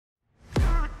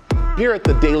Here at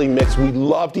the Daily Mix, we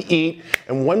love to eat,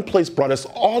 and one place brought us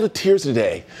all to tears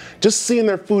today, just seeing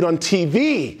their food on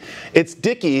TV. It's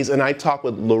Dickey's, and I talked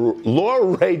with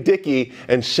Laura Ray Dickey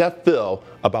and Chef Phil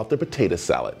about their potato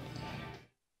salad.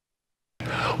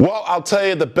 Well, I'll tell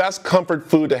you, the best comfort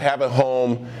food to have at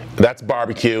home, that's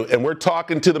barbecue. And we're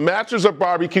talking to the masters of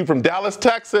barbecue from Dallas,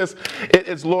 Texas. It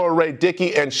is Laura Ray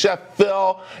Dickey and Chef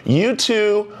Phil. You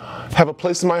two have a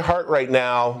place in my heart right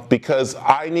now because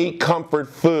I need comfort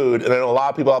food, and I know a lot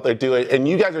of people out there do it. And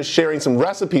you guys are sharing some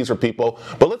recipes for people.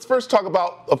 But let's first talk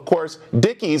about, of course,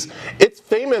 Dickey's. It's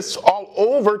famous all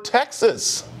over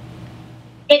Texas.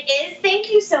 It is.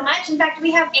 Thank you so much. In fact, we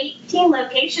have 18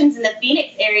 locations in the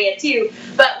Phoenix area, too.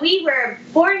 But we were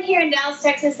born here in Dallas,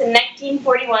 Texas in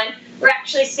 1941. We're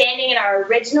actually standing in our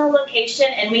original location,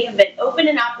 and we have been open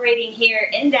and operating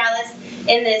here in Dallas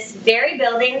in this very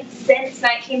building since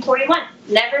 1941.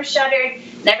 Never shuttered,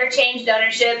 never changed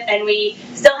ownership, and we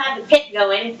still have the pit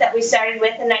going that we started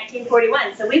with in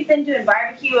 1941. So we've been doing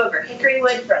barbecue over hickory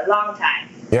wood for a long time.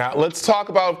 Yeah, let's talk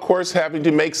about, of course, having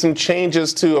to make some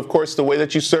changes to, of course, the way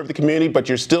that you serve the community, but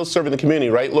you're still serving the community,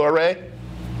 right, Laura Ray?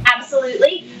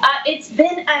 Absolutely. It's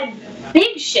been a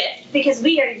big shift because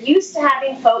we are used to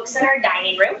having folks in our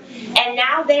dining room, and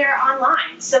now they are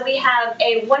online. So we have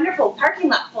a wonderful parking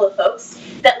lot full of folks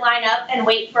that line up and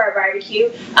wait for our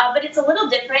barbecue, but it's a little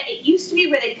different. It used to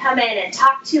be where they'd come in and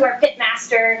talk to our pit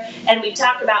master, and we'd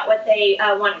talk about what they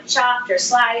wanted chopped or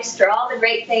sliced or all the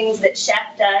great things that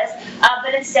Chef does,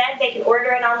 but instead they can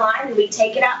order it online and we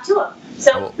take it out to them.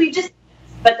 So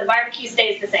but the barbecue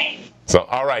stays the same. So,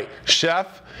 all right,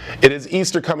 Chef, it is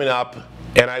Easter coming up,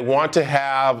 and I want to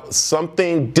have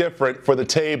something different for the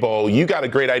table. You got a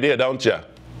great idea, don't you?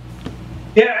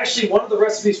 Yeah, actually, one of the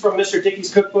recipes from Mr.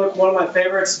 Dickey's cookbook, one of my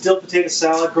favorites, dill potato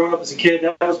salad. Growing up as a kid,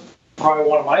 that was probably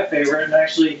one of my favorite. And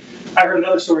actually, I heard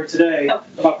another story today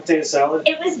about potato salad.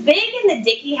 It was big in the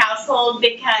Dickey household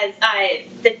because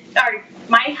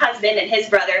my husband and his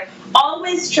brother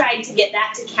always tried to get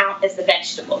that to count as the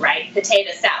vegetable, right?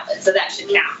 Potato salad, so that should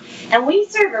count. And we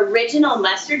serve original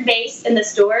mustard base in the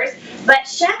stores, but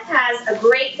Chef has a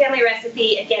great family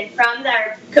recipe, again, from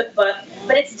our cookbook,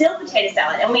 but it's dill potato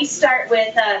salad. And we start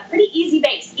with a pretty easy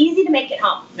base, easy to make at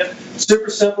home. Yep, super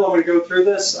simple. I'm going to go through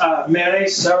this.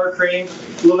 Mayonnaise, sour cream,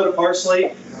 a little bit of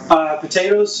parsley,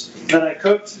 potatoes that I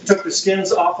cooked, took the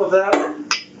skins off of that.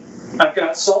 I've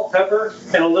got salt, pepper,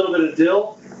 and a little bit of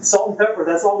dill. Salt and pepper,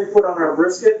 that's all we put on our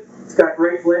brisket. It's got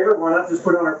great flavor. Why not just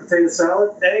put on our potato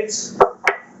salad? Eggs,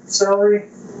 celery,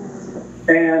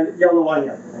 and yellow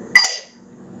onion.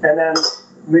 And then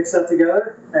mix that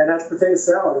together, and that's potato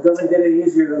salad. It doesn't get any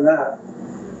easier than that.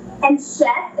 And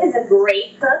Chef is a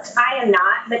great cook. I am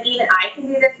not, but even I can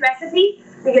do this recipe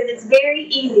because it's very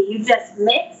easy. You just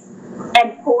mix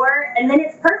and pour, and then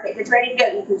it's perfect. It's ready to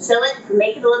go. You can chill it, you can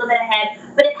make it a little bit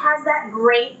ahead, but it has that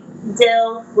great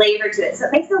dill flavor to it, so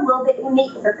it makes it a little bit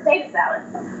unique for potato salad.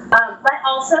 But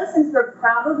also, since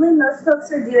most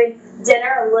folks are doing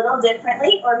dinner a little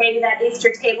differently, or maybe that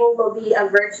Easter table will be a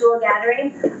virtual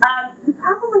gathering, you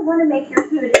probably want to make your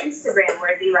food Instagram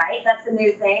worthy, right? That's a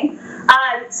new thing.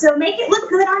 So make it look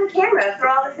good on camera for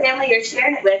all the family you're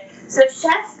sharing it with. So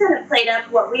Chef's going to plate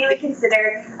up what we would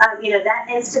consider, that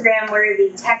Instagram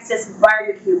worthy Texas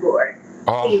barbecue board.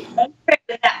 So you anchor it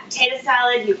with that potato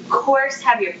salad, you of course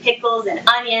have your pickles and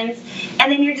onions,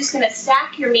 and then you're just going to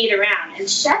stack your meat around. And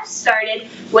Chef started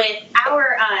with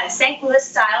our St. Louis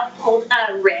style pulled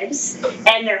ribs,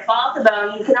 and they're fall off the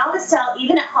bone. You can always tell,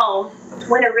 even at home,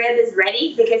 when a rib is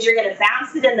ready because you're going to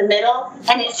bounce it in the middle,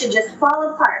 and it should just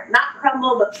fall apart, not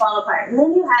crumble, but fall apart. And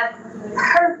then you have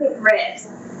perfect ribs.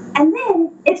 And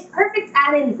then it's perfect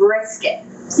add-in brisket.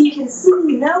 So you can see,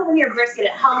 when your brisket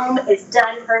at home is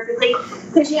done perfectly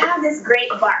because you have this great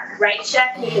bark, right,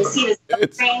 Chef? And you can see the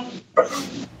smoke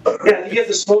ring. Yeah, you get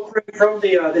the smoke ring from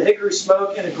the hickory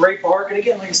smoke and a great bark. And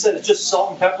again, like I said, it's just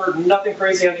salt and pepper, nothing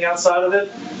crazy on the outside of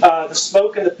it. The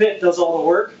smoke in the pit does all the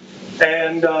work.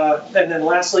 And then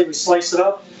lastly, we slice it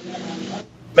up,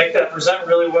 make that present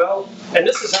really well. And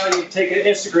this is how you take an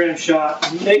Instagram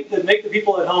shot, make the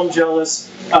people at home jealous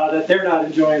that they're not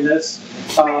enjoying this.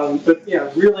 But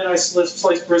yeah, really nice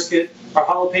sliced brisket, our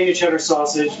jalapeno cheddar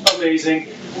sausage, amazing.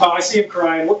 I see him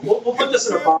crying. We'll put this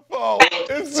in a box.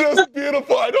 It's just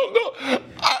beautiful. I don't know.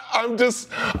 I'm just,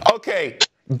 okay,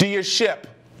 do you ship?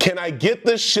 Can I get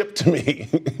this shipped to me?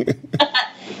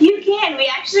 You can. We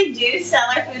actually do sell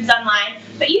our foods online,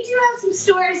 but you do have some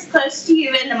stores close to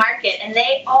you in the market, and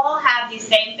they all have these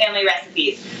same family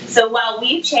recipes. So while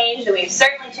we've changed, and we've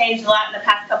certainly changed a lot in the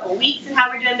past couple of weeks in how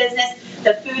we're doing business,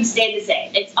 the food stayed the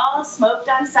same. It's all smoked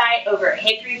on site over a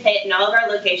hickory pit in all of our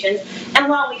locations, and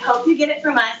while we hope you get it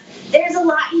from us, there's a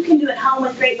lot you can do at home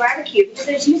with great barbecue because,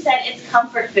 as you said, it's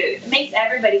comfort food. It makes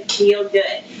everybody feel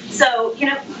good. So,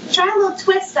 try a little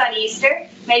twist on Easter.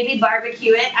 Maybe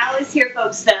barbecue it. I always hear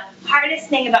folks, the hardest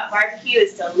thing about barbecue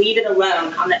is to leave it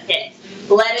alone on the pit.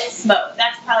 Let it smoke.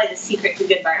 That's probably the secret to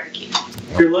good barbecue.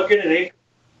 If you're looking at it.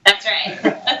 That's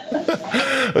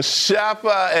right. Chef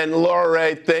and Laura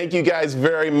Ray, thank you guys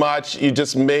very much. You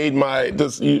just made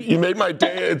you made my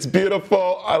day. It's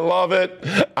beautiful. I love it.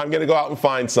 I'm gonna go out and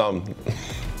find some.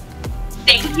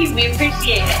 Thank you. We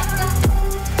appreciate it.